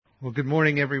Well, good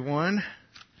morning, everyone.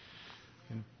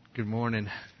 Good morning.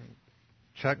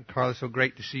 Chuck and Carla, so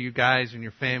great to see you guys and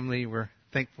your family. We're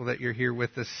thankful that you're here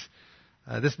with us.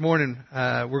 This morning,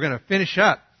 we're going to finish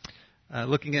up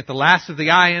looking at the last of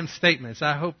the I am statements.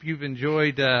 I hope you've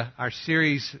enjoyed our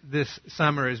series this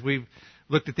summer as we've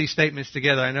looked at these statements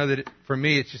together. I know that for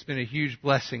me, it's just been a huge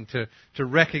blessing to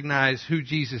recognize who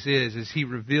Jesus is as He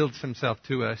reveals Himself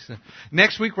to us.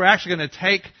 Next week, we're actually going to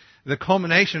take the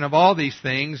culmination of all these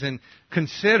things and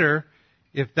consider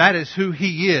if that is who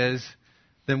He is,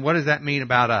 then what does that mean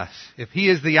about us? If He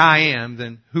is the I am,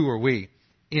 then who are we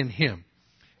in Him?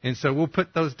 And so we'll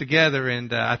put those together,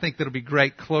 and I think that'll be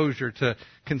great closure to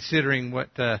considering what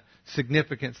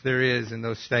significance there is in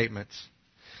those statements.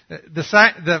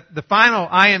 The final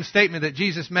I am statement that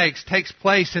Jesus makes takes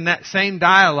place in that same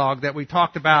dialogue that we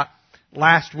talked about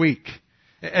last week.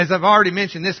 As I've already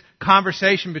mentioned, this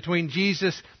conversation between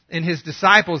Jesus and His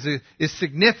disciples is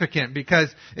significant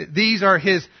because these are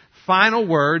His final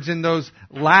words in those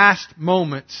last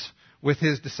moments with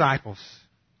His disciples.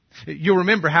 You'll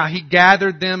remember how He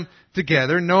gathered them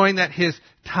together, knowing that His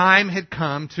time had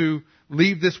come to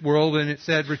leave this world, and it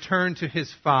said, return to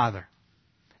His Father,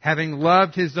 having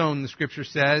loved His own, the Scripture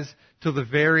says, till the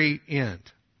very end.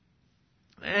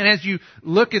 And as you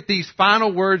look at these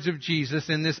final words of Jesus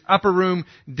in this upper room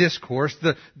discourse,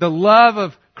 the love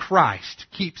of Christ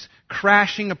keeps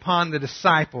crashing upon the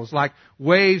disciples like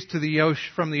waves to the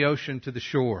ocean, from the ocean to the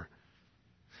shore.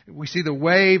 We see the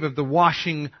wave of the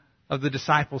washing of the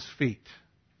disciples' feet.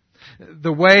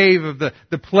 The wave of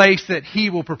the place that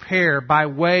He will prepare by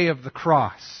way of the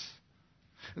cross.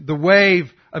 The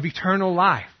wave of eternal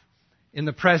life in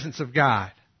the presence of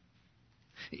God.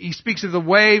 He speaks of the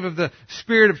wave of the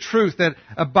Spirit of truth that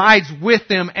abides with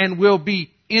them and will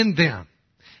be in them.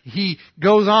 He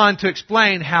goes on to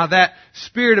explain how that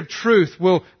Spirit of truth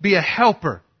will be a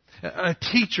helper, a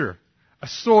teacher, a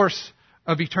source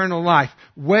of eternal life.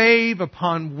 Wave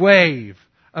upon wave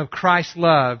of Christ's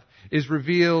love is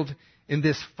revealed in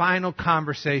this final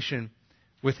conversation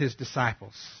with His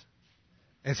disciples,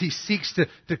 as He seeks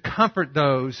to comfort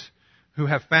those who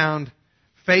have found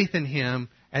faith in Him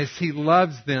as He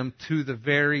loves them to the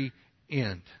very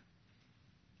end.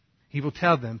 He will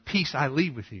tell them, peace I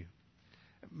leave with you.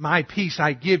 My peace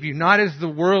I give you, not as the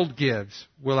world gives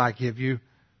will I give you.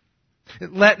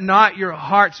 Let not your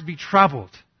hearts be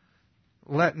troubled.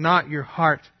 Let not your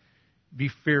heart be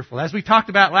fearful. As we talked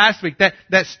about last week,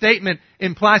 that statement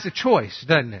implies a choice,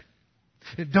 doesn't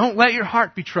it? Don't let your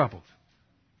heart be troubled.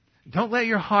 Don't let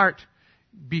your heart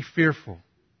be fearful.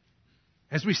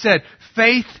 As we said,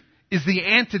 faith is the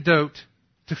antidote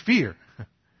to fear.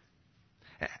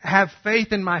 Have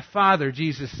faith in my Father,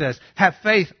 Jesus says. Have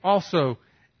faith also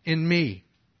in me.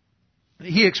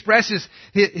 He expresses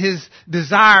His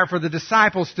desire for the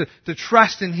disciples to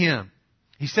trust in Him.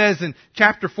 He says in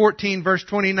chapter 14, verse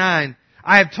 29,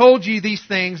 I have told you these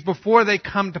things before they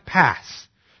come to pass,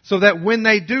 so that when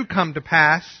they do come to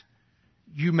pass,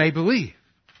 you may believe.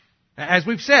 As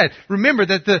we've said, remember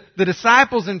that the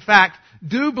disciples, in fact,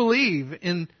 do believe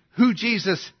in who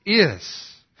Jesus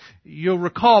is. You'll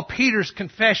recall Peter's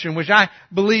confession, which I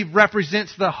believe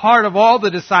represents the heart of all the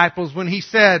disciples when he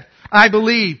said, I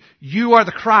believe you are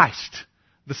the Christ,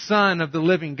 the Son of the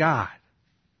living God.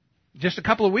 Just a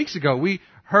couple of weeks ago, we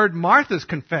heard Martha's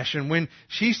confession when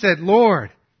she said,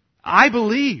 Lord, I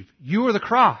believe you are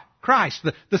the Christ,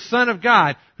 the Son of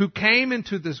God, who came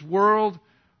into this world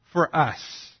for us.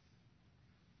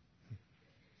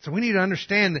 So we need to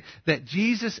understand that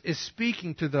Jesus is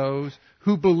speaking to those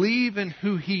who believe in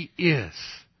who He is.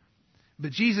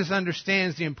 But Jesus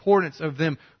understands the importance of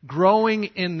them growing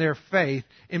in their faith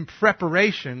in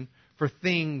preparation for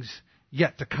things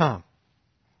yet to come.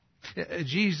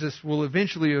 Jesus will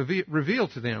eventually reveal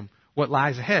to them what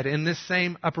lies ahead in this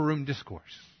same upper room discourse.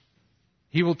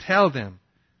 He will tell them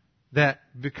that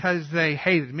because they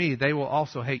hated me, they will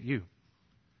also hate you.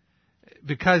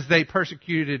 Because they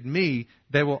persecuted me,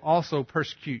 they will also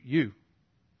persecute you.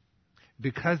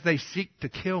 Because they seek to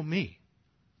kill me,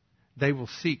 they will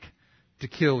seek to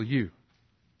kill you.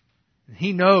 And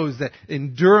He knows that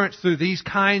endurance through these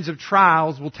kinds of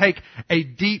trials will take a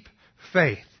deep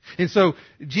faith. And so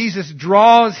Jesus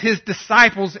draws His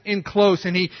disciples in close,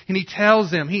 and He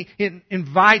tells them, He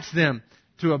invites them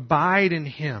to abide in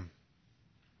Him.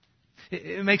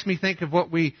 It makes me think of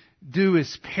what we do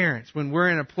as parents when we're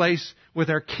in a place with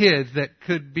our kids that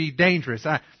could be dangerous.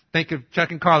 I think of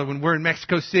Chuck and Carla when we're in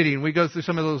Mexico City and we go through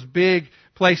some of those big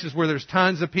places where there's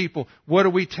tons of people. What do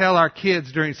we tell our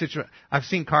kids during situations? I've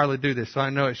seen Carla do this, so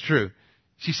I know it's true.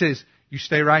 She says, you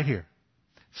stay right here.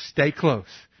 Stay close.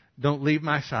 Don't leave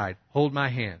my side. Hold my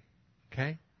hand.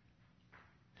 Okay?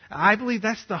 I believe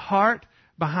that's the heart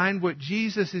behind what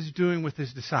Jesus is doing with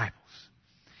His disciples.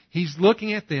 He's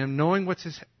looking at them, knowing what's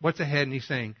ahead, and He's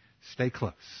saying, stay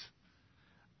close.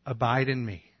 Abide in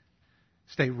me.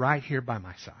 Stay right here by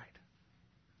my side.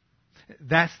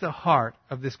 That's the heart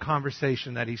of this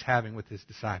conversation that He's having with His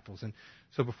disciples. And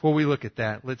so before we look at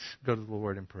that, let's go to the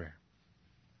Lord in prayer.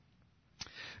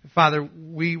 Father,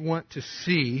 we want to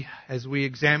see, as we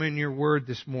examine your word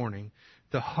this morning,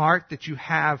 the heart that you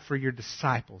have for your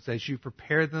disciples as you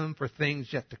prepare them for things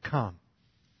yet to come.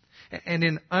 And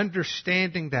in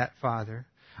understanding that, Father,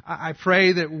 I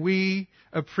pray that we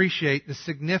appreciate the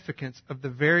significance of the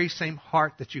very same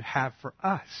heart that you have for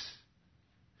us,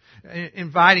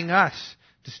 inviting us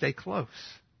to stay close,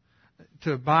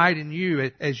 to abide in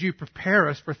you as you prepare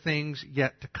us for things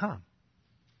yet to come.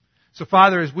 So,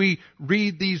 Father, as we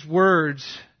read these words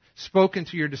spoken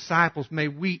to your disciples, may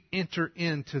we enter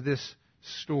into this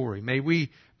story. May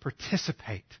we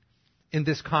participate in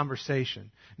this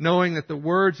conversation, knowing that the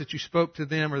words that you spoke to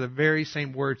them are the very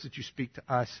same words that you speak to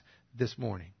us this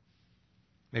morning.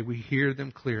 May we hear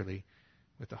them clearly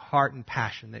with the heart and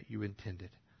passion that you intended.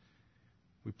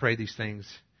 We pray these things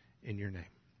in your name.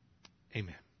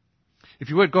 Amen. If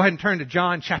you would, go ahead and turn to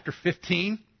John chapter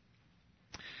 15.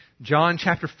 John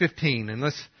chapter 15. And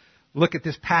let's look at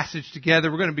this passage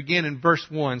together. We're going to begin in verse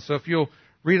 1. So if you'll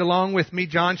read along with me,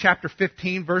 John chapter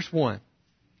 15, verse 1.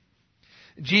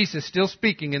 Jesus, still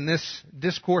speaking in this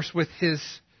discourse with His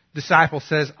disciples,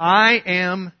 says, I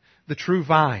am the true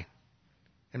vine,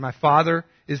 and my Father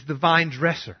is the vine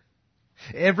dresser.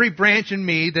 Every branch in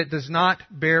me that does not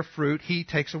bear fruit, He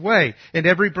takes away. And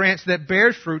every branch that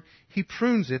bears fruit, He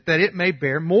prunes it, that it may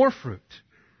bear more fruit.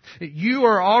 You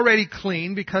are already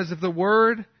clean because of the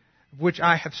word which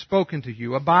I have spoken to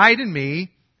you. Abide in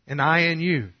me, and I in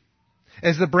you.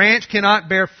 As the branch cannot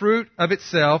bear fruit of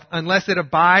itself unless it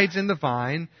abides in the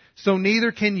vine, so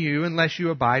neither can you unless you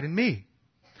abide in me.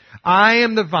 I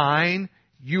am the vine,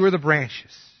 you are the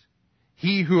branches.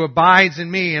 He who abides in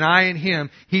me and I in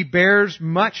him, he bears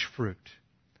much fruit.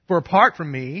 For apart from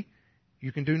me,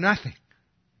 you can do nothing.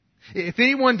 If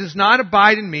anyone does not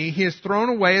abide in me, he is thrown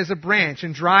away as a branch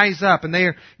and dries up, and they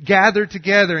are gathered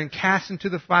together and cast into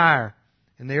the fire,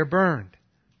 and they are burned.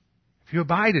 If you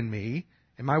abide in me,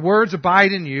 and my words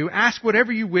abide in you, ask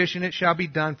whatever you wish, and it shall be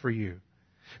done for you.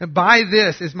 And by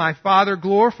this is my Father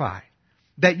glorified,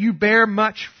 that you bear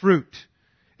much fruit,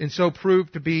 and so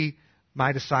prove to be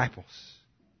my disciples.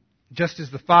 Just as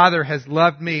the Father has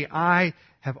loved me, I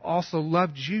have also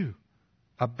loved you.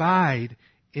 Abide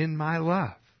in my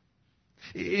love.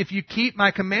 If you keep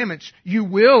my commandments, you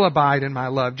will abide in my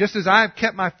love, just as I have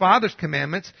kept my Father's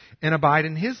commandments and abide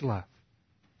in His love.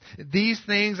 These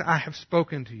things I have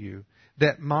spoken to you,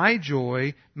 that my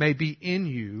joy may be in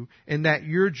you, and that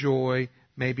your joy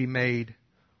may be made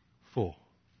full.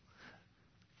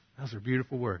 Those are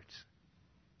beautiful words.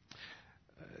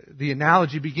 The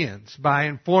analogy begins by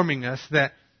informing us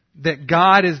that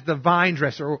God is the vine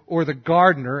dresser or the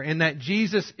gardener, and that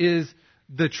Jesus is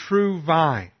the true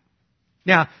vine.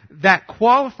 Now, that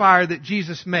qualifier that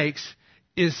Jesus makes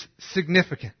is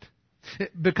significant,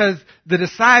 because the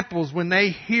disciples, when they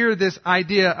hear this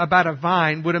idea about a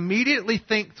vine, would immediately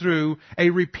think through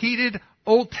a repeated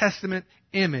Old Testament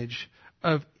image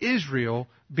of Israel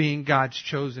being God's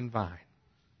chosen vine.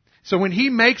 So when He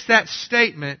makes that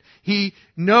statement, He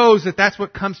knows that that's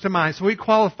what comes to mind. So He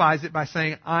qualifies it by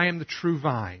saying, I am the true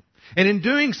vine. And in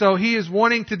doing so, He is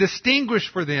wanting to distinguish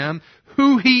for them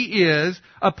who He is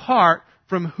apart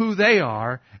from who they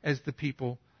are as the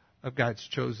people of God's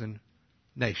chosen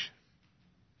nation.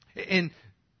 And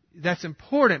that's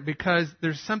important because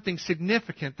there's something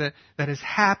significant that has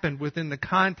happened within the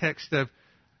context of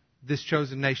this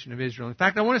chosen nation of Israel. In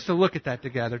fact, I want us to look at that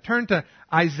together. Turn to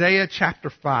Isaiah chapter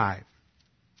 5.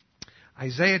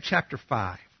 Isaiah chapter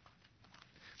 5.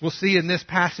 We'll see in this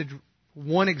passage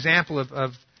one example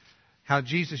of how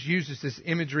Jesus uses this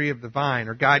imagery of the vine,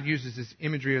 or God uses this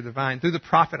imagery of the vine through the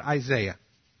prophet Isaiah.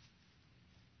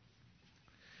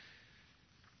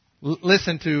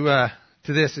 Listen to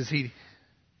this as he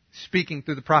speaking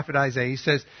through the prophet Isaiah. He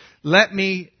says, let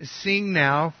me sing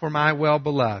now for my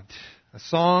well-beloved, a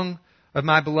song of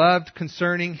my beloved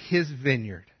concerning his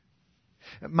vineyard.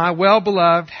 My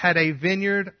well-beloved had a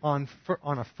vineyard on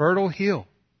a fertile hill.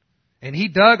 And he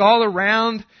dug all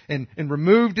around and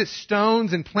removed its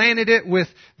stones and planted it with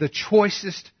the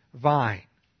choicest vine.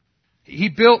 He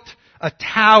built a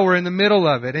tower in the middle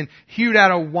of it and hewed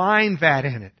out a wine vat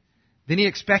in it. Then he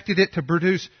expected it to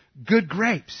produce good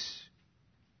grapes,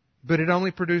 but it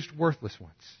only produced worthless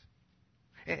ones.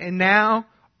 And now,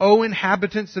 O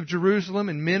inhabitants of Jerusalem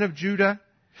and men of Judah,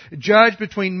 judge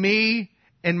between me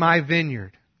in my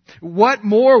vineyard. What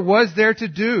more was there to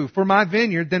do for my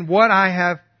vineyard than what I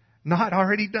have not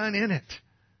already done in it?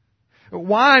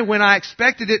 Why, when I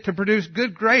expected it to produce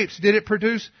good grapes, did it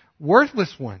produce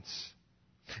worthless ones?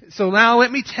 So now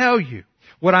let me tell you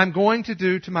what I'm going to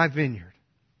do to my vineyard.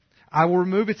 I will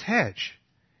remove its hedge,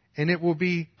 and it will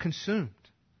be consumed.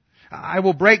 I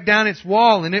will break down its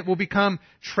wall, and it will become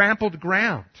trampled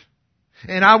ground.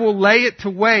 And I will lay it to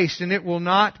waste, and it will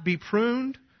not be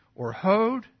pruned or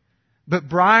hoed, but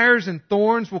briars and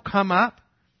thorns will come up,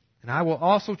 and I will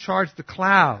also charge the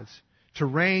clouds to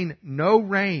rain no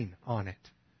rain on it.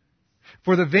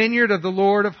 For the vineyard of the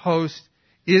Lord of hosts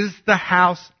is the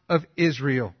house of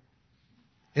Israel,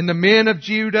 and the men of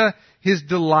Judah his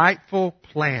delightful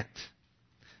plant.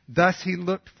 Thus he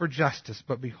looked for justice,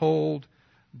 but behold,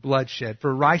 bloodshed,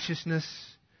 for righteousness,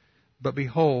 but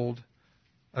behold,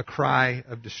 a cry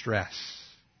of distress.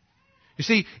 You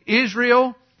see,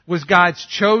 Israel was God's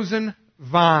chosen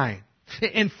vine.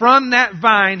 And from that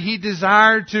vine, He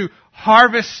desired to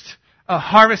harvest a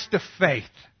harvest of faith.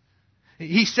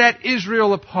 He set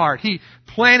Israel apart. He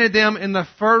planted them in the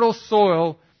fertile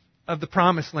soil of the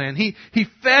Promised Land. He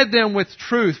fed them with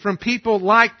truth from people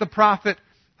like the prophet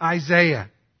Isaiah,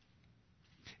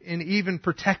 and even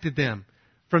protected them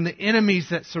from the enemies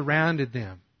that surrounded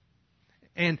them,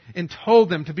 and told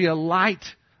them to be a light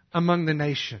among the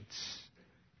nations.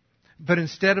 But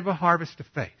instead of a harvest of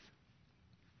faith,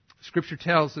 Scripture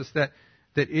tells us that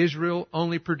Israel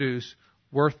only produced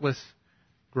worthless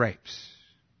grapes.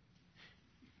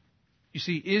 You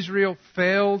see, Israel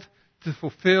failed to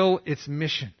fulfill its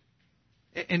mission.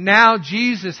 And now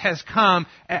Jesus has come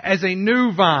as a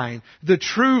new vine, the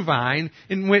true vine,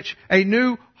 in which a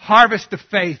new harvest of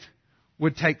faith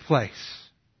would take place.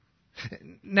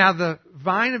 Now, the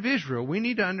vine of Israel, we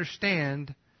need to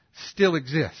understand, still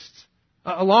exists,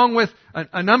 along with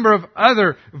a number of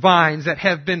other vines that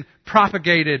have been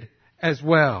propagated as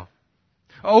well.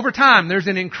 Over time, there's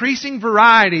an increasing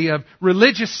variety of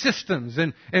religious systems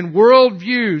and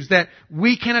worldviews that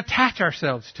we can attach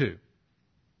ourselves to.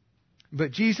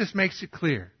 But Jesus makes it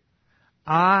clear,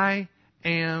 I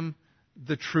am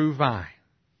the true vine.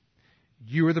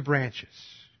 You are the branches.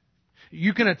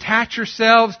 You can attach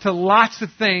yourselves to lots of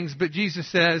things, but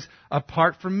Jesus says,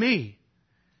 apart from me,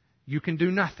 you can do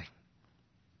nothing.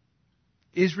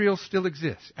 Israel still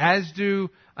exists, as do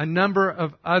a number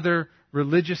of other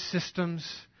religious systems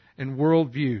and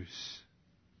worldviews.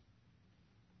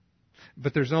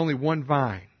 But there's only one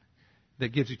vine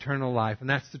that gives eternal life, and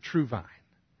that's the true vine,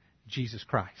 Jesus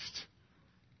Christ.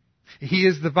 He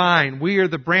is the vine. We are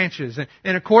the branches.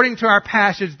 And according to our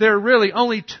passage, there are really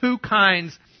only two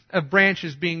kinds of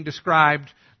branches being described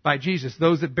by Jesus.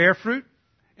 Those that bear fruit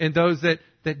and those that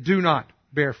do not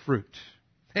bear fruit.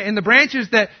 And the branches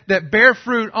that bear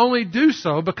fruit only do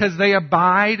so because they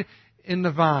abide in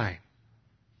the vine.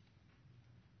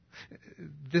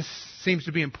 This seems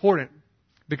to be important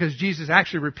because Jesus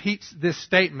actually repeats this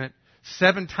statement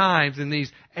 7 times in these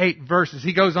 8 verses.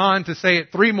 He goes on to say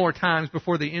it 3 more times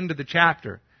before the end of the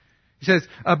chapter. He says,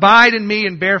 abide in me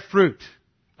and bear fruit.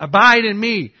 Abide in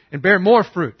me and bear more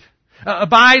fruit.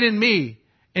 Abide in me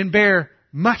and bear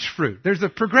much fruit. There's a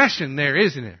progression there,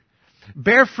 isn't there?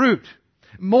 Bear fruit,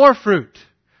 more fruit,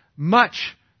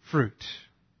 much fruit.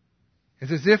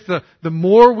 It's as if the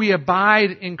more we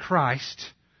abide in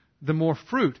Christ, the more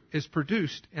fruit is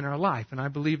produced in our life. And I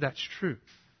believe that's true.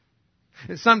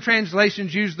 Some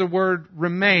translations use the word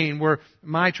remain, where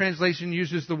my translation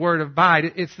uses the word abide.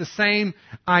 It's the same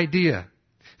idea.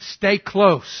 Stay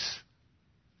close.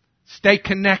 Stay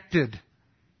connected.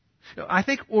 I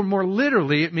think, or more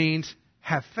literally, it means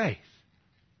have faith.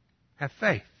 Have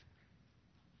faith.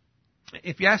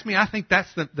 If you ask me, I think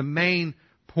that's the main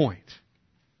point.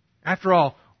 After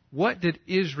all, what did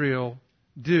Israel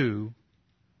do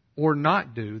or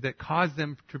not do that caused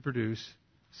them to produce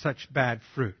such bad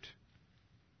fruit?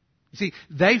 You see,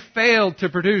 they failed to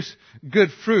produce good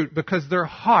fruit because their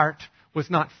heart was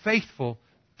not faithful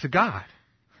to God.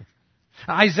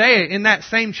 Isaiah, in that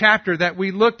same chapter that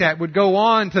we looked at, would go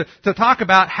on to talk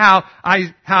about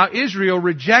how Israel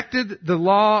rejected the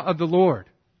law of the Lord.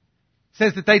 It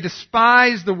says that they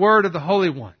despised the word of the Holy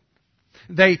One.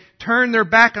 They turned their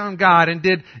back on God and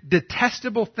did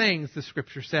detestable things, the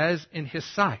Scripture says, in His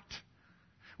sight.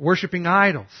 Worshipping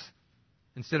idols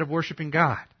instead of worshipping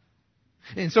God.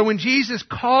 And so when Jesus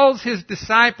calls His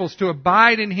disciples to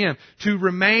abide in Him, to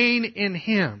remain in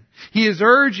Him, He is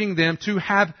urging them to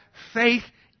have faith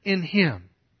in Him.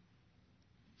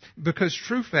 Because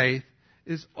true faith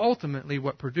is ultimately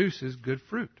what produces good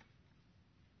fruit.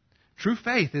 True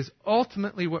faith is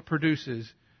ultimately what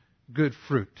produces good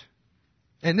fruit.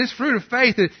 And this fruit of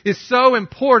faith is so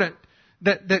important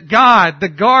that God, the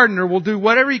gardener, will do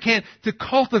whatever He can to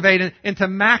cultivate and to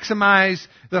maximize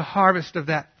the harvest of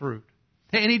that fruit.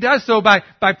 And He does so by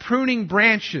pruning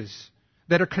branches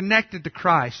that are connected to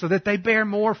Christ so that they bear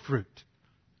more fruit.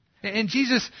 And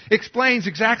Jesus explains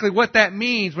exactly what that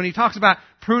means when He talks about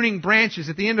pruning branches.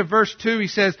 At the end of verse 2, He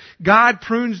says, God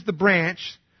prunes the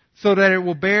branch so that it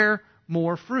will bear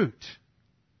more fruit.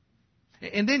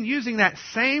 And then using that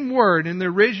same word in the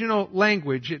original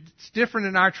language, it's different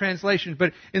in our translations,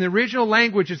 but in the original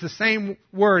language it's the same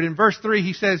word. In verse 3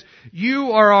 He says,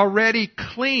 you are already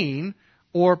clean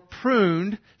or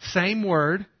pruned, same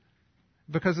word,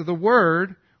 because of the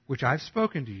word which I've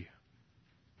spoken to you.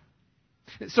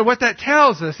 So what that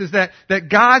tells us is that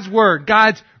God's Word,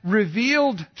 God's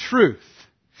revealed truth,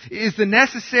 is the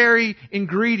necessary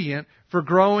ingredient for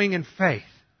growing in faith.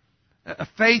 A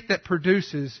faith that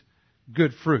produces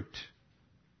good fruit.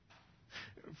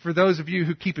 For those of you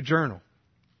who keep a journal,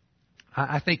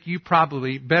 I think you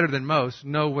probably, better than most,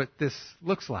 know what this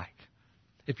looks like.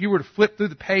 If you were to flip through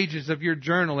the pages of your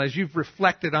journal as you've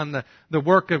reflected on the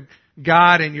work of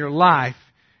God in your life,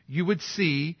 you would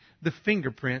see the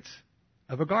fingerprints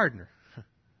of a gardener.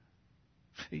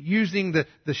 Using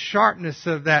the sharpness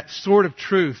of that sword of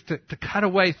truth to cut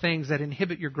away things that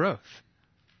inhibit your growth.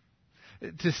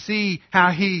 To see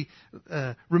how He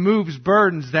removes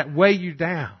burdens that weigh you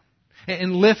down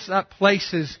and lifts up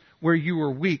places where you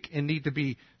are weak and need to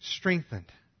be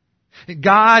strengthened.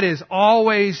 God is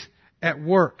always at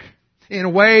work in a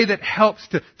way that helps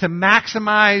to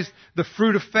maximize the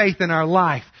fruit of faith in our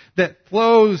life that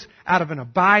flows out of an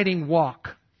abiding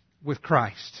walk with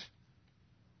Christ.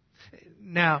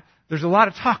 Now, there's a lot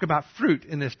of talk about fruit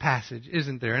in this passage,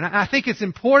 isn't there? And I think it's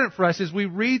important for us as we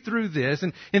read through this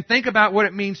and think about what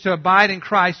it means to abide in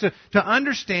Christ to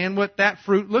understand what that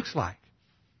fruit looks like.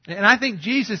 And I think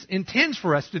Jesus intends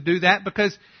for us to do that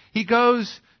because He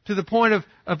goes to the point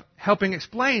of helping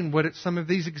explain what some of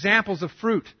these examples of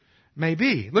fruit may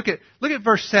be. Look at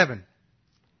verse 7.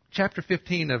 Chapter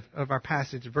 15 of our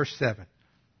passage, verse 7.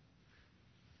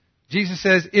 Jesus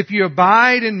says, if you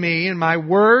abide in me and my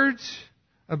words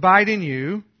abide in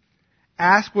you,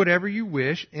 ask whatever you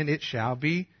wish and it shall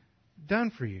be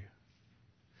done for you.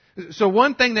 So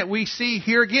one thing that we see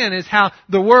here again is how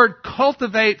the Word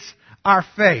cultivates our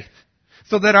faith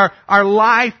so that our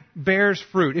life bears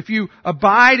fruit. If you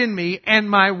abide in me and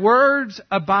my words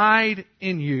abide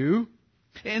in you,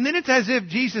 and then it's as if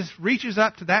Jesus reaches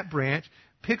up to that branch,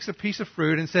 picks a piece of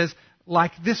fruit and says,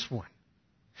 like this one,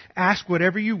 ask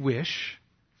whatever you wish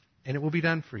and it will be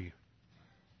done for you.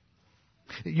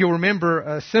 You'll remember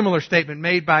a similar statement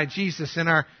made by Jesus in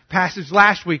our passage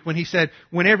last week when He said,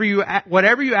 whatever you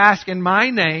ask in my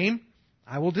name,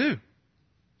 I will do.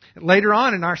 Later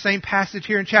on in our same passage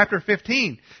here in chapter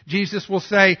 15, Jesus will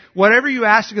say, whatever you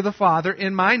ask of the Father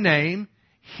in my name,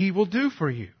 He will do for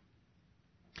you.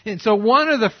 And so one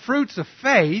of the fruits of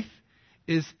faith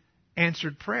is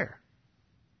answered prayer.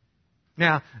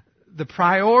 Now, the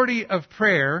priority of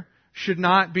prayer should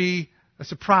not be a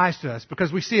surprise to us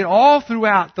because we see it all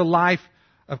throughout the life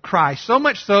of Christ. So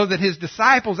much so that His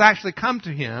disciples actually come to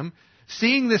Him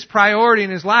seeing this priority in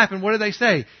His life. And what do they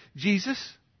say? Jesus,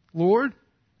 Lord,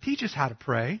 teach us how to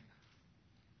pray.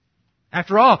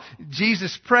 After all,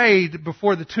 Jesus prayed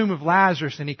before the tomb of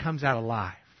Lazarus and he comes out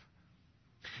alive.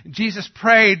 Jesus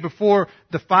prayed before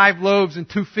the 5 loaves and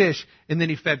 2 fish and then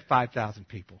He fed 5,000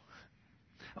 people.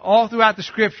 All throughout the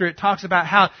Scripture it talks about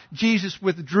how Jesus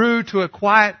withdrew to a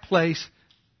quiet place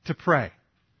to pray.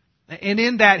 And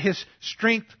in that His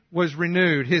strength was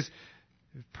renewed. His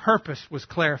purpose was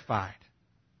clarified.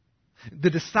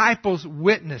 The disciples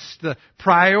witnessed the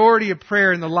priority of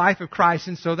prayer in the life of Christ,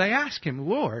 and so they asked Him,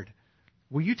 Lord,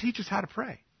 will you teach us how to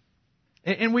pray?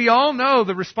 And we all know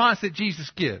the response that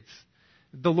Jesus gives.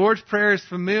 The Lord's Prayer is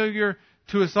familiar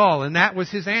to us all, and that was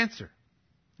His answer.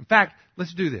 In fact,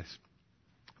 let's do this.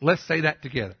 Let's say that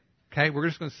together. Okay? We're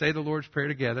just going to say the Lord's Prayer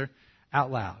together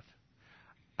out loud.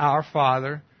 Our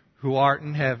Father, who art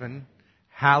in heaven,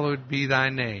 hallowed be Thy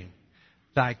name.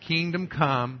 Thy kingdom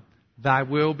come, Thy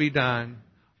will be done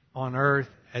on earth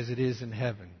as it is in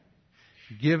heaven.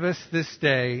 Give us this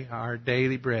day our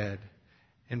daily bread,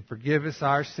 and forgive us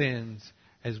our sins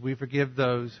as we forgive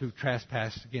those who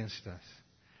trespass against us.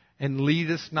 And lead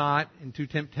us not into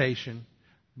temptation,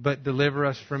 but deliver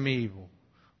us from evil.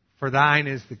 For Thine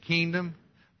is the kingdom,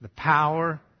 the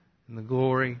power, and the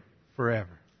glory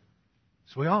forever.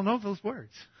 So we all know those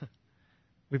words.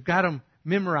 We've got them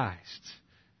memorized.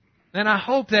 And I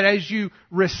hope that as you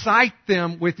recite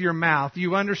them with your mouth,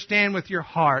 you understand with your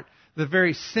heart the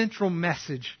very central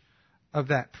message of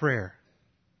that prayer.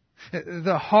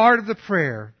 The heart of the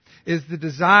prayer is the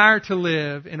desire to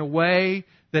live in a way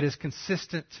that is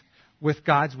consistent with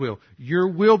God's will. Your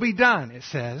will be done, it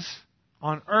says,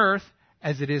 on earth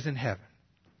as it is in heaven.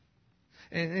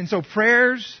 And so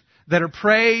prayers that are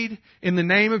prayed in the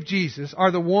name of Jesus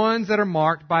are the ones that are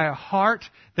marked by a heart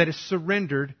that is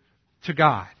surrendered to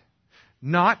God.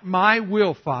 Not my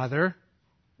will, Father,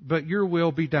 but your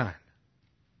will be done.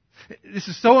 This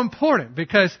is so important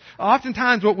because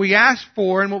oftentimes what we ask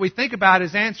for and what we think about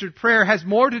as answered prayer has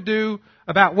more to do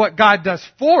about what God does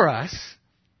for us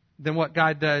than what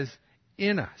God does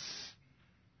in us.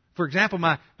 For example,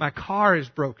 my car is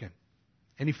broken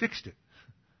and He fixed it.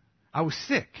 I was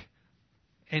sick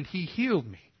and He healed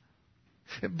me.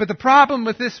 But the problem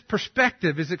with this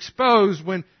perspective is exposed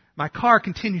when my car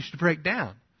continues to break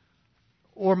down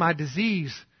or my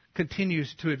disease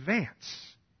continues to advance.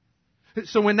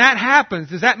 So when that happens,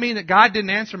 does that mean that God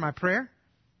didn't answer my prayer?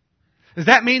 Does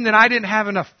that mean that I didn't have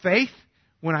enough faith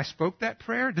when I spoke that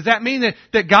prayer? Does that mean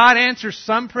that God answers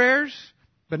some prayers,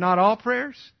 but not all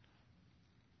prayers?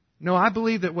 No, I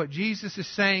believe that what Jesus is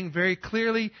saying very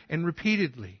clearly and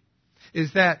repeatedly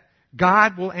is that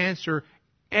God will answer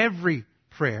every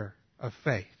prayer of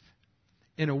faith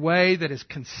in a way that is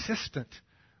consistent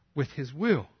with His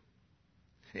will.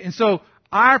 And so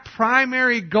our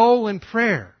primary goal in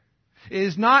prayer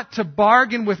is not to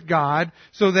bargain with God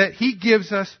so that He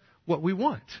gives us what we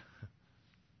want.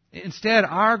 Instead,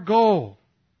 our goal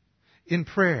in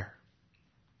prayer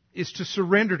is to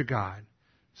surrender to God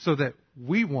so that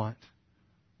we want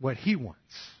what He wants.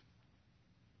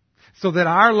 So that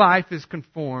our life is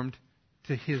conformed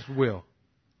to His will.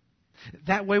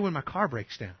 That way when my car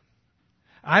breaks down,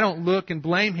 I don't look and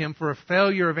blame Him for a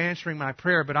failure of answering my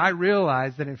prayer, but I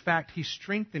realize that in fact He's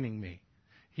strengthening me.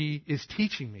 He is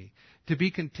teaching me to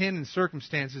be content in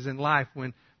circumstances in life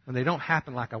when they don't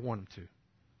happen like I want them to.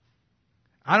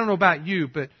 I don't know about you,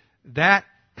 but that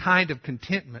kind of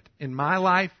contentment in my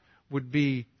life would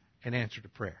be an answer to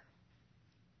prayer.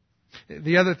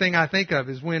 The other thing I think of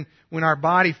is when our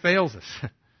body fails us,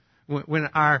 when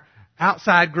our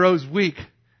outside grows weak,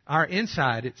 our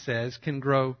inside, it says, can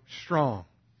grow strong.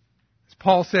 As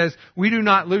Paul says, we do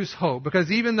not lose hope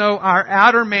because even though our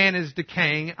outer man is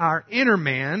decaying, our inner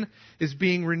man is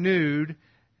being renewed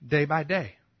day by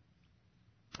day.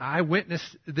 I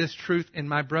witnessed this truth in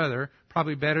my brother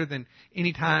probably better than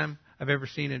any time I've ever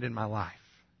seen it in my life.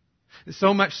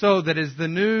 So much so that as the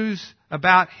news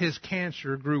about his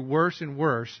cancer grew worse and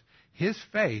worse, his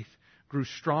faith grew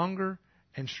stronger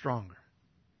and stronger.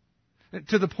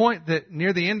 To the point that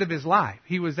near the end of his life,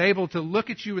 he was able to look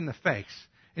at you in the face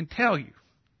and tell you,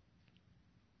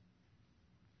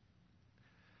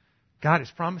 God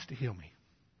has promised to heal me.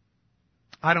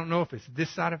 I don't know if it's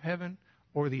this side of heaven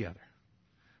or the other,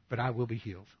 but I will be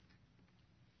healed.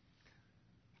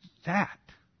 That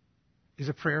is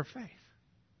a prayer of faith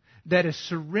that is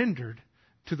surrendered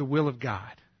to the will of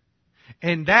God.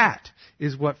 And that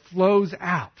is what flows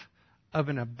out of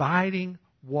an abiding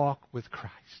walk with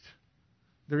Christ.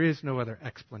 There is no other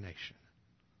explanation.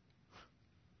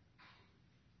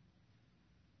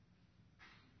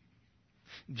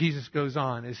 Jesus goes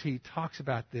on as he talks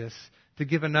about this to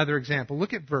give another example.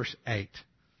 Look at verse 8.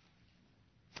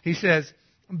 He says,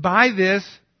 by this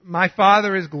my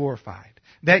Father is glorified,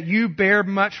 that you bear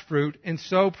much fruit and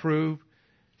so prove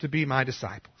to be my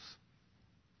disciples.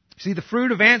 See, the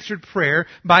fruit of answered prayer,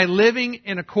 by living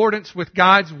in accordance with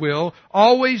God's will,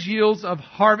 always yields a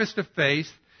harvest of faith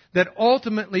that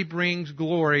ultimately brings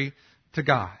glory to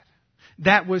God.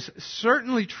 That was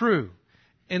certainly true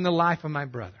in the life of my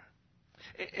brother.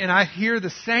 And I hear the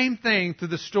same thing through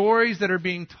the stories that are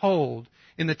being told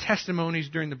in the testimonies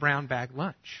during the brown bag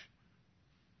lunch.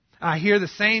 I hear the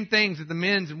same things at the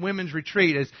men's and women's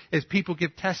retreat as people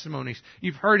give testimonies.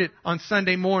 You've heard it on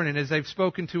Sunday morning as they've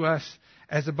spoken to us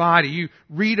as a body. You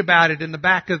read about it in the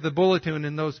back of the bulletin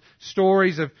in those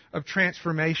stories of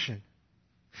transformation.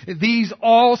 These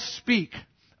all speak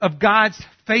of God's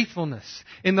faithfulness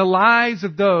in the lives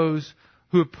of those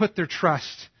who have put their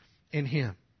trust in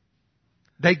Him.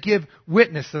 They give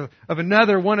witness of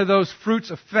another one of those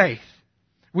fruits of faith,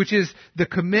 which is the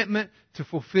commitment to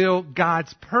fulfill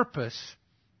God's purpose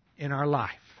in our life.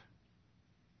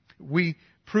 We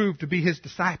prove to be His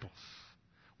disciples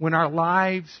when our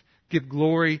lives give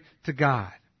glory to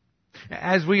God.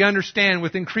 As we understand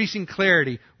with increasing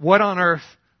clarity what on earth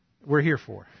we're here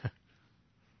for.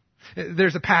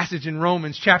 There's a passage in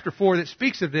Romans chapter 4 that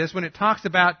speaks of this when it talks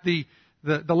about the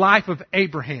life of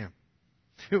Abraham.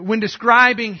 When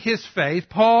describing his faith,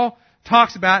 Paul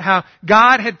talks about how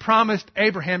God had promised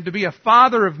Abraham to be a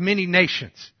father of many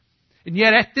nations. And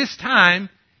yet at this time,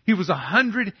 He was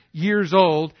 100 years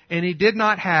old, and he did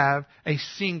not have a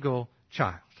single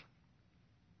child.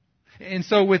 And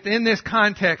so within this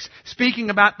context,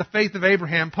 speaking about the faith of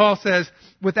Abraham, Paul says,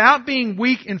 without being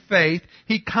weak in faith,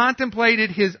 he contemplated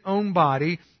his own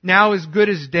body, now as good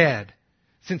as dead,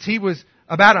 since he was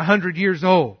about 100 years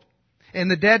old, and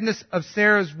the deadness of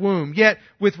Sarah's womb. Yet,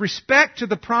 with respect to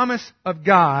the promise of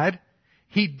God,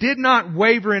 he did not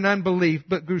waver in unbelief,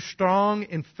 but grew strong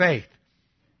in faith,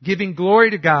 giving glory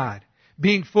to God,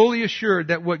 being fully assured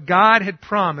that what God had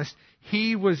promised,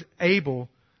 he was able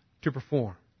to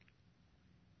perform.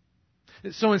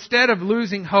 So instead of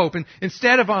losing hope, and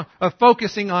instead of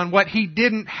focusing on what he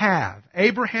didn't have,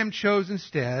 Abraham chose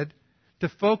instead to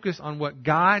focus on what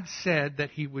God said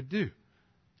that he would do,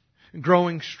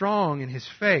 growing strong in his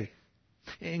faith,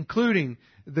 including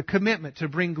the commitment to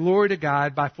bring glory to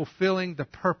God by fulfilling the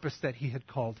purpose that he had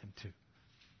called him to.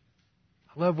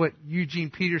 I love what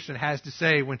Eugene Peterson has to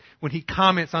say when he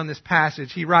comments on this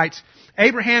passage. He writes,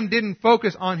 Abraham didn't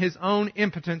focus on his own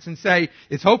impotence and say,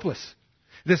 it's hopeless.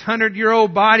 This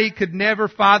 100-year-old body could never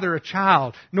father a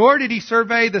child. Nor did he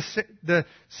survey the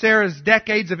Sarah's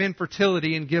decades of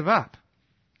infertility and give up.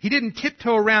 He didn't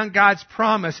tiptoe around God's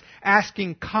promise,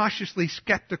 asking cautiously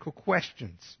skeptical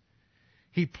questions.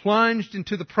 He plunged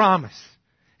into the promise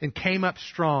and came up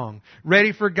strong,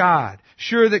 ready for God,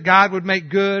 sure that God would make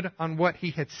good on what he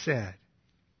had said.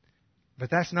 But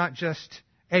that's not just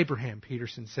Abraham,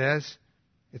 Peterson says.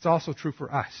 It's also true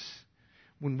for us.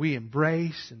 When we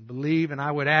embrace and believe, and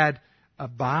I would add,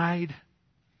 abide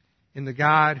in the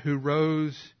God who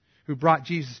brought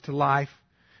Jesus to life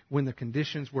when the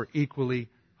conditions were equally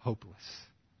hopeless.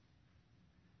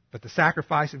 But the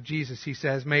sacrifice of Jesus, he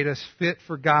says, made us fit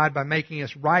for God by making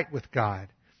us right with God.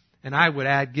 And I would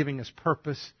add, giving us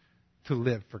purpose to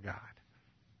live for God.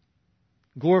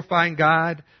 Glorifying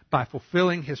God by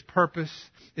fulfilling his purpose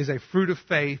is a fruit of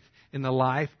faith in the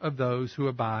life of those who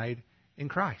abide in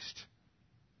Christ.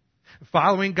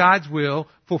 Following God's will,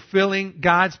 fulfilling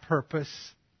God's purpose,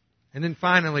 and then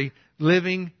finally,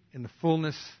 living in the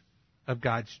fullness of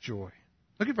God's joy.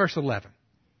 Look at verse 11.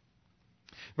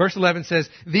 Verse 11 says,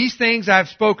 these things I have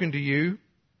spoken to you,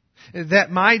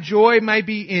 that my joy may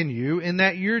be in you, and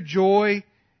that your joy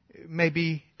may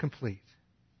be complete.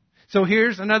 So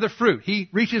here's another fruit. He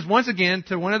reaches once again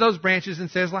to one of those branches and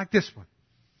says like this one,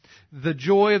 the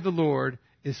joy of the Lord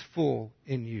is full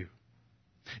in you.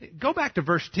 Go back to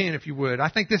verse 10 if you would. I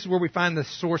think this is where we find the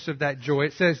source of that joy.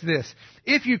 It says this,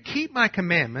 if you keep my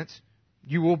commandments,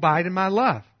 you will abide in my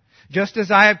love, just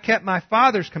as I have kept my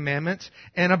Father's commandments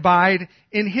and abide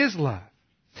in his love.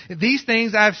 These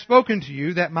things I have spoken to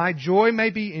you, that my joy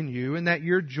may be in you and that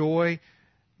your joy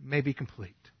may be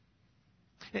complete.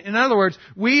 In other words,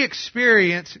 we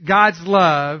experience God's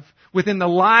love within the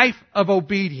life of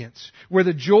obedience, where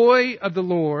the joy of the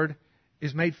Lord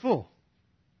is made full.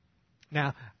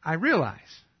 Now, I realize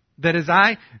that as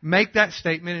I make that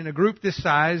statement in a group this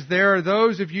size, there are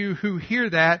those of you who hear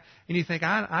that and you think,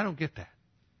 I don't get that.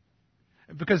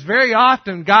 Because very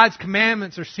often God's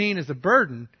commandments are seen as a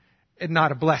burden and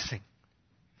not a blessing.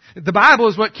 The Bible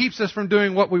is what keeps us from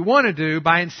doing what we want to do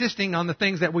by insisting on the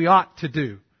things that we ought to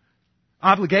do.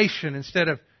 Obligation instead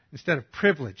of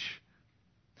privilege.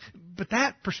 But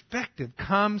that perspective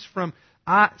comes from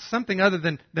something other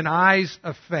than eyes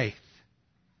of faith.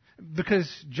 Because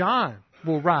John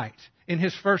will write in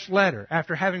his first letter,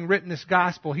 after having written this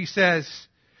gospel, he says,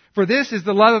 for this is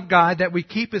the love of God, that we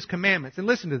keep his commandments. And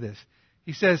listen to this.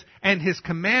 He says, and his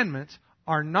commandments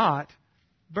are not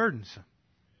burdensome.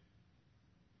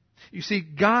 You see,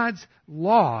 God's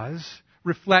laws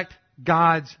reflect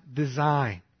God's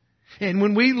design. And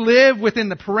when we live within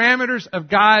the parameters of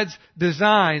God's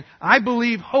design, I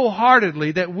believe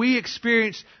wholeheartedly that we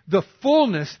experience the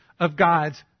fullness of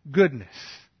God's goodness.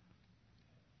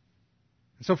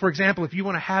 So, for example, if you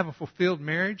want to have a fulfilled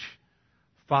marriage,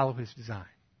 follow his design.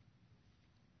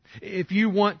 If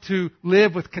you want to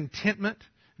live with contentment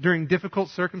during difficult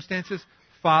circumstances,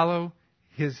 follow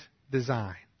his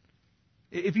design.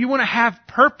 If you want to have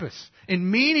purpose and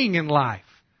meaning in life,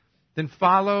 then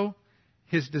follow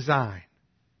his design.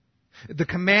 The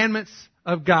commandments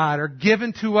of God are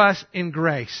given to us in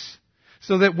grace,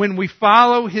 so that when we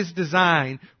follow his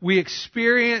design, we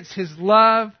experience his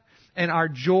love and our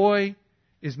joy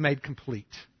is made complete.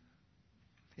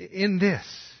 In this,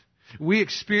 we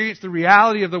experience the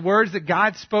reality of the words that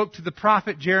God spoke to the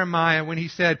prophet Jeremiah when he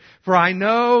said, for I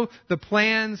know the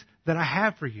plans that I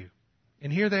have for you.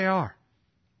 And here they are.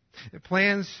 The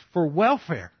plans for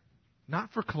welfare,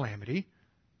 not for calamity,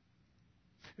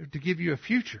 to give you a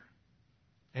future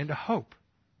and a hope.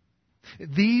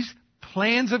 These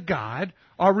plans of God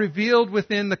are revealed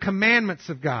within the commandments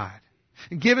of God,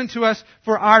 given to us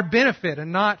for our benefit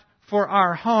and not for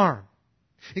our harm,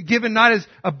 given not as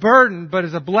a burden but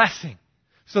as a blessing,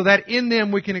 so that in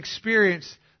them we can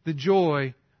experience the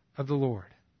joy of the Lord.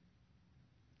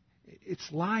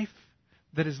 It's life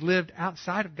that is lived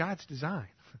outside of God's design.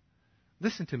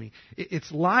 Listen to me.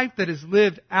 It's life that is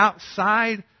lived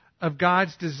outside of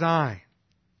God's design,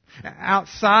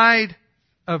 outside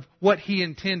of what He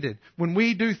intended. When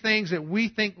we do things that we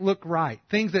think look right,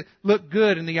 things that look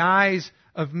good in the eyes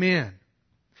of men,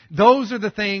 those are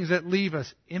the things that leave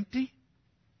us empty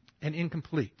and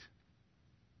incomplete.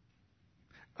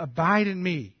 Abide in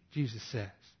me, Jesus says.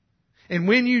 And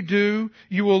when you do,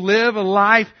 you will live a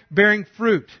life bearing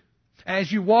fruit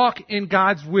as you walk in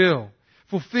God's will,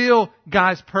 fulfill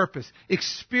God's purpose,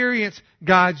 experience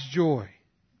God's joy.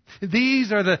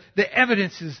 These are the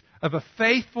evidences of a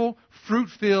faithful,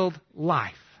 fruit-filled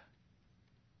life.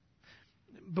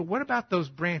 But what about those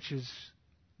branches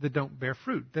that don't bear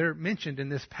fruit? They're mentioned in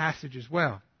this passage as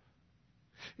well.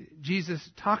 Jesus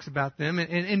talks about them,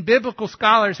 and biblical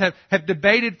scholars have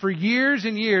debated for years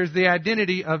and years the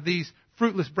identity of these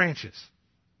fruitless branches.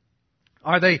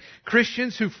 Are they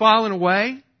Christians who've fallen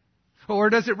away?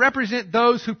 Or does it represent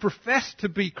those who profess to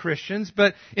be Christians,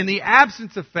 but in the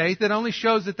absence of faith, it only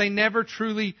shows that they never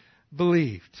truly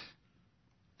believed?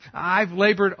 I've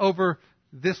labored over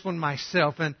this one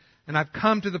myself, and I've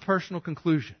come to the personal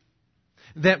conclusion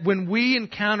that when we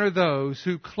encounter those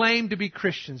who claim to be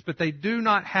Christians, but they do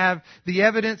not have the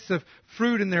evidence of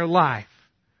fruit in their life,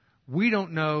 we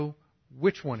don't know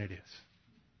which one it is.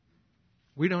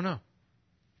 We don't know.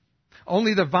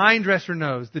 Only the vine dresser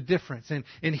knows the difference,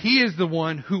 and he is the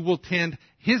one who will tend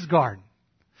his garden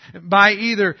by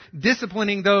either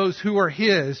disciplining those who are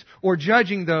his or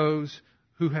judging those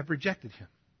who have rejected him.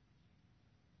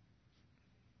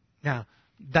 Now,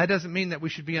 that doesn't mean that we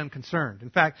should be unconcerned.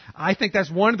 In fact, I think that's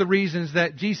one of the reasons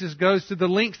that Jesus goes to the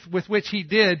length with which He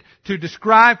did to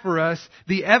describe for us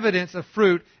the evidence of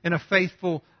fruit in a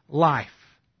faithful life.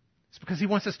 It's because He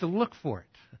wants us to look for it.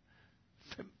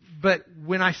 But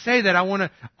when I say that, I want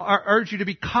to urge you to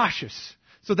be cautious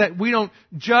so that we don't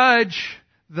judge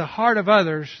the heart of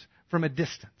others from a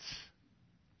distance.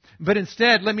 But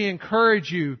instead, let me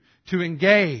encourage you to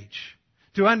engage,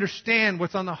 to understand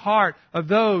what's on the heart of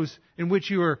those in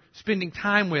which you are spending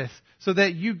time with, so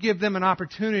that you give them an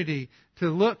opportunity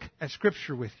to look at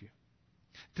Scripture with you,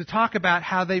 to talk about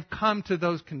how they've come to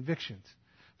those convictions.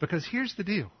 Because here's the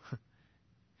deal.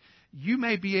 You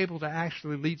may be able to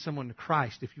actually lead someone to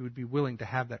Christ if you would be willing to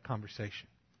have that conversation.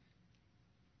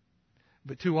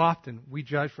 But too often, we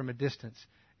judge from a distance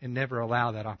and never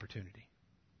allow that opportunity.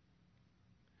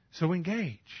 So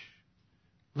engage.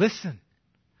 Listen.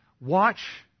 Watch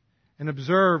and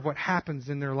observe what happens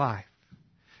in their life.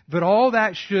 But all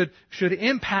that should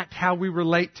impact how we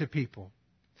relate to people.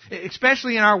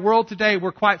 Especially in our world today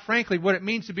where, quite frankly, what it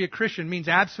means to be a Christian means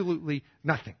absolutely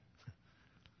nothing.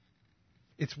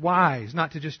 It's wise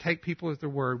not to just take people at their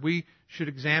word. We should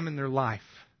examine their life.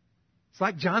 It's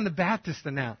like John the Baptist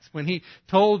announced when he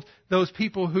told those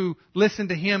people who listened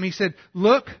to him, he said,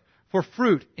 look for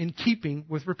fruit in keeping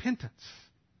with repentance.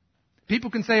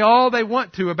 People can say all they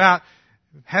want to about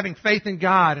having faith in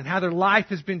God and how their life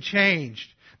has been changed,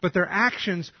 but their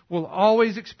actions will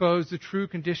always expose the true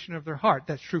condition of their heart.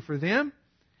 That's true for them,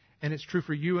 and it's true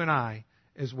for you and I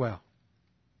as well.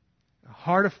 A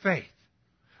heart of faith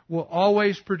will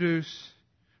always produce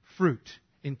fruit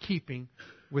in keeping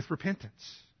with repentance.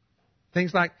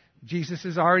 Things like Jesus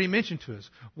has already mentioned to us.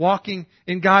 Walking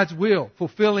in God's will,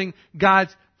 fulfilling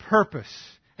God's purpose,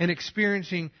 and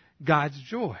experiencing God's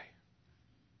joy.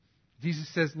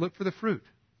 Jesus says, look for the fruit,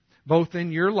 both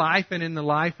in your life and in the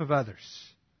life of others.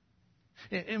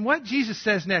 And what Jesus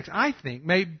says next, I think,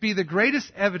 may be the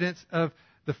greatest evidence of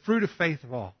the fruit of faith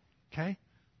of all. Okay?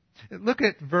 Look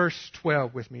at verse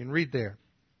 12 with me and read there.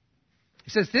 He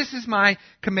says, this is my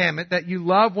commandment, that you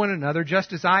love one another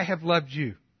just as I have loved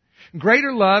you.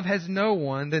 Greater love has no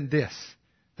one than this,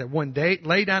 that one day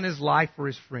lay down his life for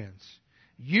his friends.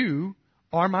 You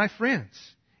are my friends,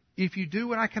 if you do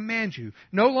what I command you.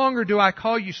 No longer do I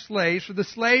call you slaves, for the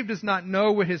slave does not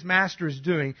know what his master is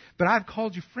doing, but I have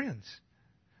called you friends.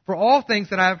 For all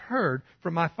things that I have heard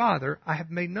from my Father, I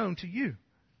have made known to you.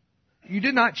 You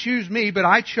did not choose me, but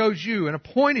I chose you and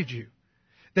appointed you,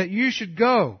 that you should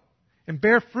go and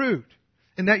bear fruit,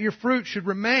 and that your fruit should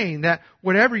remain, that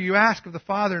whatever you ask of the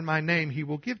Father in my name, He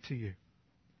will give to you.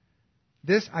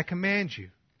 This I command you,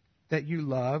 that you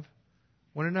love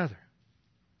one another.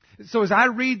 So as I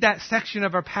read that section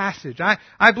of our passage,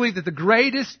 I believe that the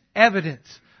greatest evidence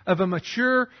of a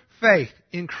mature, faith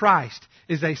in Christ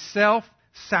is a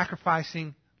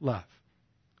self-sacrificing love.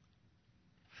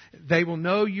 They will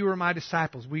know you are my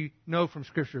disciples. We know from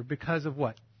Scripture because of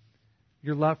what?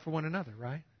 Your love for one another,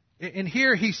 right? And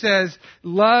here he says,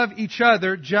 love each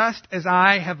other just as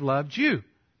I have loved you.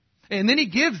 And then he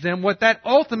gives them what that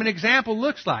ultimate example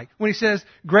looks like when he says,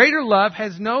 greater love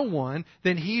has no one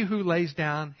than he who lays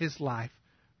down his life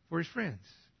for his friends.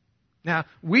 Now,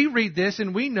 we read this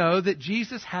and we know that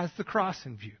Jesus has the cross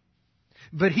in view.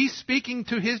 But he's speaking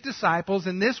to his disciples,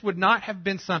 and this would not have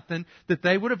been something that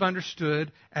they would have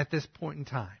understood at this point in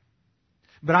time.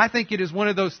 But I think it is one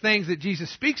of those things that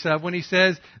Jesus speaks of when he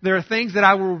says, there are things that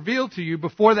I will reveal to you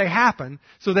before they happen,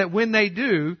 so that when they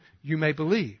do, you may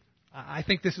believe. I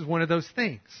think this is one of those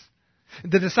things.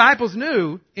 The disciples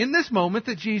knew in this moment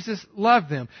that Jesus loved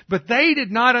them, but they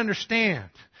did not understand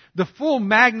the full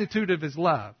magnitude of his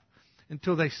love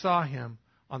until they saw him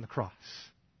on the cross.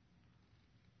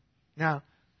 Now,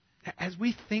 as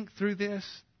we think through this,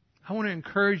 I want to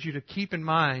encourage you to keep in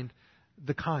mind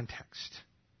the context.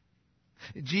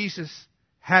 Jesus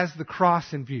has the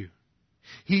cross in view.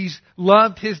 He's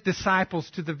loved his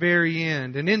disciples to the very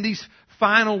end. And in these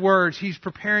final words, he's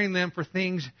preparing them for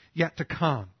things yet to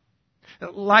come.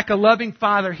 Like a loving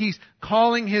father, he's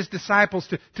calling his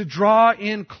disciples to draw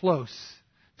in close,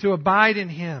 to abide in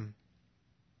him.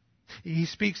 He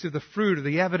speaks of the fruit, of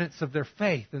the evidence of their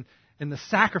faith, and the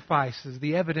sacrifices,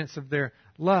 the evidence of their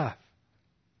love.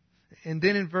 And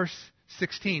then in verse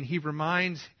 16, he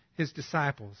reminds his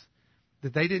disciples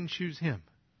that they didn't choose him,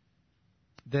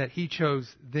 that he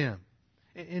chose them.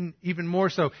 And even more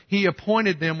so, he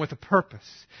appointed them with a purpose.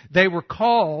 They were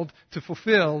called to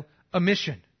fulfill a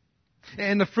mission.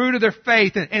 And the fruit of their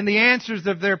faith and the answers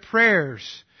of their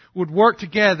prayers would work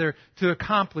together to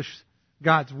accomplish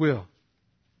God's will.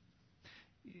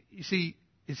 You see,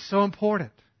 it's so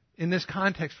important in this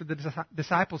context for the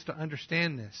disciples to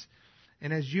understand this.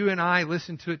 And as you and I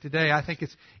listen to it today, I think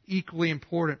it's equally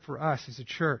important for us as a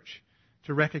church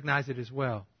to recognize it as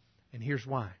well. And here's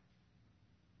why.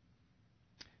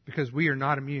 Because we are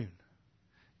not immune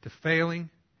to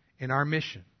failing in our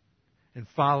mission and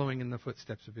following in the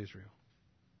footsteps of Israel.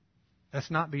 That's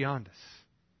not beyond us.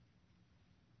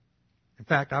 In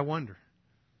fact, I wonder,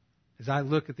 as I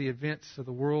look at the events of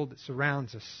the world that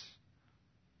surrounds us,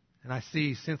 and I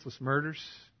see senseless murders,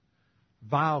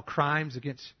 vile crimes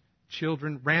against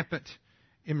children, rampant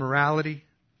immorality,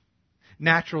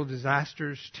 natural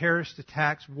disasters, terrorist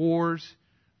attacks, wars,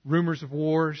 rumors of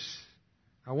wars,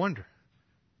 I wonder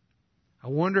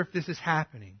if this is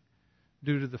happening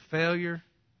due to the failure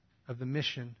of the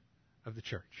mission of the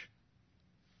church.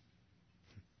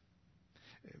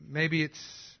 Maybe it's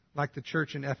like the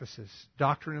church in Ephesus,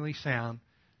 doctrinally sound,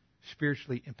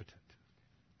 spiritually impotent.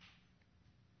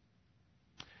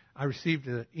 I received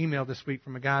an email this week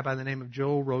from a guy by the name of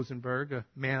Joel Rosenberg, a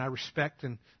man I respect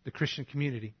in the Christian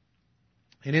community.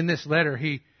 And in this letter,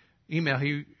 he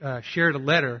shared a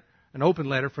letter, an open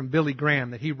letter from Billy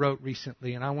Graham that he wrote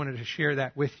recently, and I wanted to share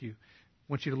that with you. I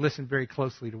want you to listen very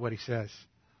closely to what he says.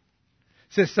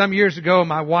 It says, some years ago,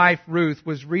 my wife, Ruth,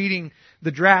 was reading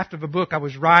the draft of a book I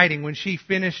was writing when she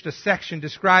finished a section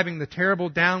describing the terrible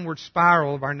downward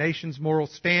spiral of our nation's moral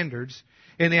standards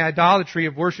and the idolatry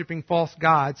of worshiping false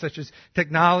gods such as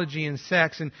technology and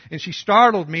sex. And she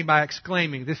startled me by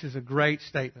exclaiming, this is a great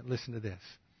statement. Listen to this.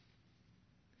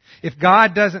 If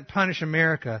God doesn't punish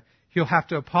America, He'll have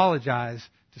to apologize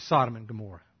to Sodom and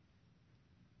Gomorrah.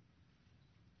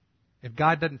 If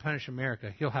God doesn't punish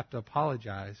America, He'll have to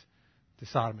apologize to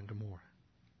Sodom and Gomorrah.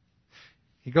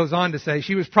 He goes on to say,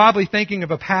 she was probably thinking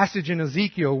of a passage in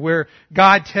Ezekiel where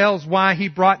God tells why He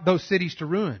brought those cities to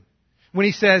ruin. When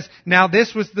He says, now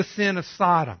this was the sin of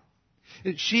Sodom.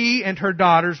 She and her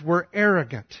daughters were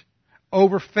arrogant,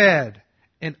 overfed,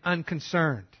 and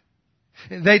unconcerned.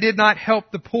 They did not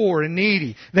help the poor and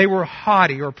needy. They were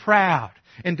haughty or proud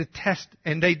and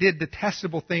they did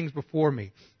detestable things before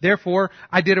me. Therefore,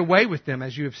 I did away with them,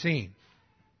 as you have seen.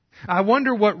 I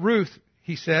wonder what Ruth,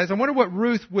 he says, I wonder what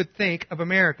Ruth would think of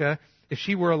America if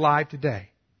she were alive today.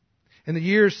 In the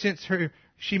years since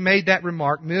she made that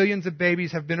remark, millions of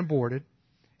babies have been aborted,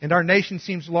 and our nation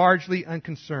seems largely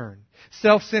unconcerned.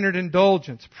 Self-centered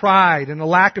indulgence, pride, and a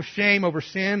lack of shame over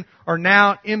sin are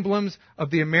now emblems of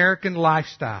the American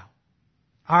lifestyle.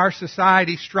 Our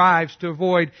society strives to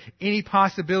avoid any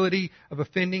possibility of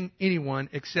offending anyone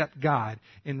except God.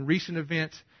 And recent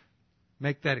events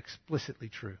make that explicitly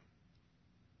true.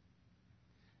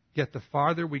 Yet the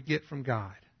farther we get from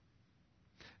God,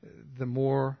 the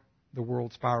more the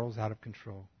world spirals out of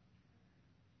control.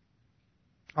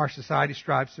 Our society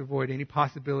strives to avoid any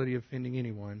possibility of offending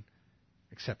anyone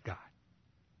except God.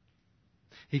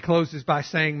 He closes by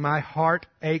saying, "My heart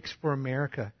aches for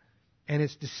America and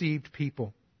its deceived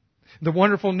people." The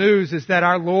wonderful news is that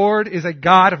our Lord is a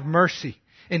God of mercy,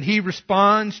 and He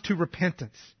responds to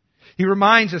repentance. He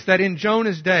reminds us that in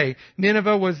Jonah's day,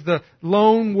 Nineveh was the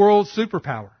lone world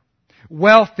superpower,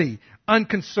 wealthy,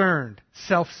 unconcerned,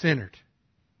 self-centered.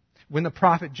 When the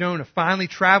prophet Jonah finally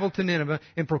traveled to Nineveh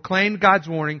and proclaimed God's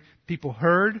warning, people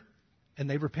heard and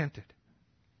they repented.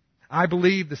 I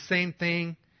believe the same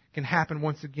thing can happen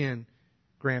once again,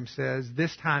 Graham says,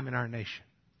 this time in our nation.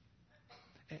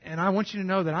 And I want you to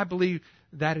know that I believe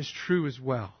that is true as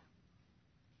well.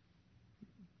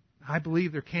 I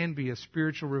believe there can be a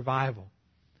spiritual revival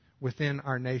within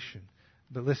our nation.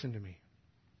 But listen to me.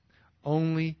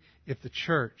 Only if the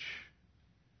church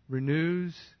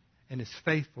renews and is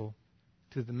faithful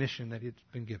to the mission that it's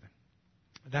been given.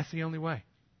 That's the only way.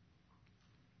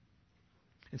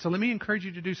 And so let me encourage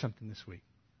you to do something this week.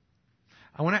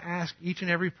 I want to ask each and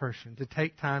every person to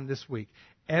take time this week,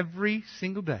 every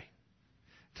single day,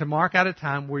 to mark out a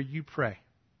time where you pray.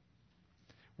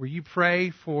 Where you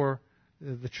pray for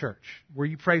the church. Where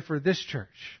you pray for this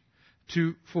church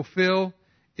to fulfill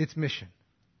its mission.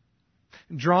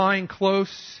 Drawing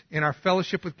close in our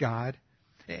fellowship with God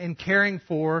and caring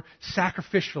for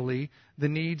sacrificially the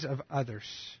needs of others.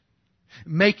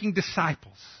 Making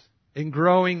disciples and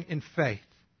growing in faith.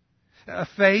 A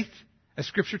faith, as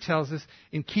Scripture tells us,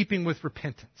 in keeping with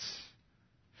repentance.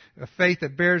 A faith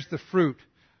that bears the fruit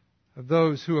of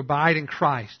those who abide in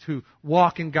Christ, who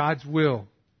walk in God's will,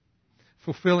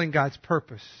 fulfilling God's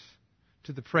purpose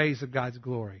to the praise of God's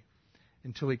glory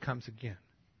until He comes again.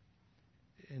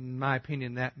 In my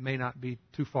opinion, that may not be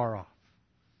too far off.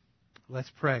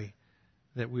 Let's pray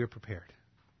that we are prepared.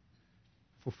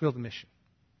 Fulfill the mission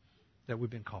that we've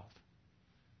been called.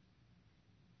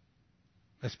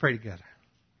 Let's pray together.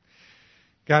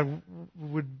 God,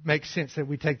 would make sense that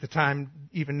we take the time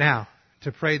even now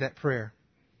to pray that prayer.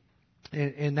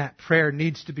 And that prayer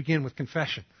needs to begin with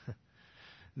confession.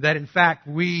 That in fact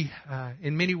we,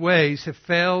 in many ways, have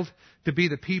failed to be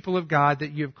the people of God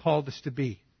that you have called us to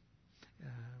be.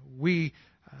 We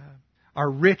are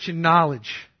rich in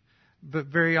knowledge, but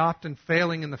very often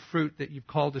failing in the fruit that you've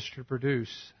called us to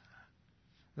produce.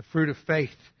 The fruit of faith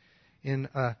in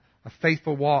a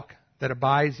faithful walk that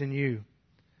abides in you.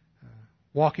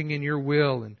 Walking in your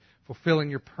will and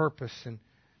fulfilling your purpose and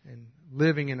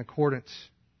living in accordance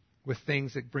with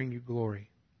things that bring you glory.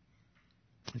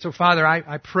 And so, Father,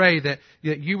 I pray that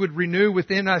you would renew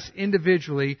within us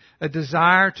individually a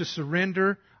desire to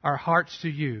surrender our hearts to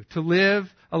you, to live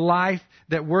a life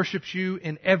that worships you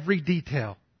in every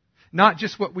detail. Not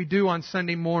just what we do on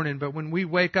Sunday morning, but when we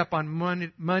wake up on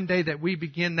Monday, that we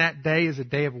begin that day as a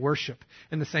day of worship.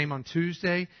 And the same on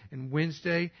Tuesday and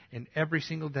Wednesday and every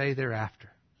single day thereafter.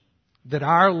 That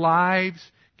our lives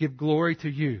give glory to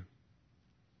you.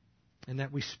 And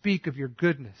that we speak of your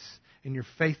goodness and your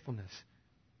faithfulness.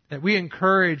 That we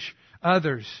encourage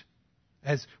others,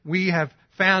 as we have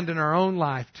found in our own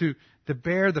life, to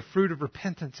bear the fruit of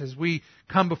repentance as we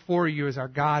come before you as our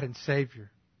God and Savior.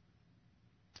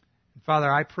 And Father,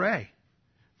 I pray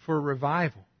for a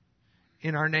revival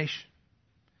in our nation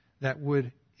that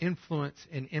would influence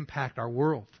and impact our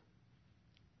world.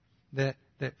 That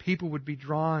people would be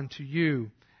drawn to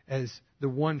you as the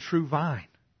one true vine,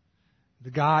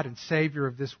 the God and Savior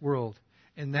of this world,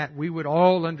 and that we would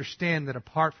all understand that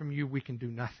apart from you we can do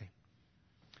nothing.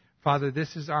 Father,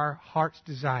 this is our heart's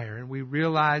desire, and we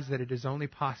realize that it is only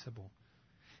possible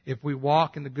if we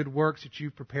walk in the good works that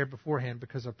you've prepared beforehand,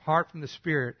 because apart from the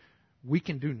Spirit, we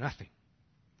can do nothing.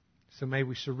 So may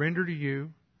we surrender to you,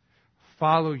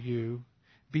 follow you,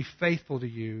 be faithful to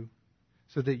you,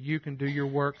 so that you can do your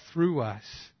work through us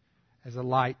as a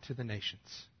light to the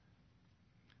nations.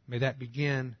 May that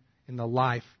begin in the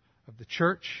life of the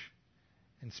church,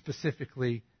 and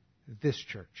specifically this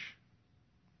church.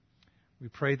 We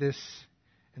pray this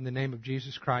in the name of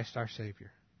Jesus Christ, our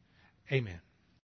Savior. Amen.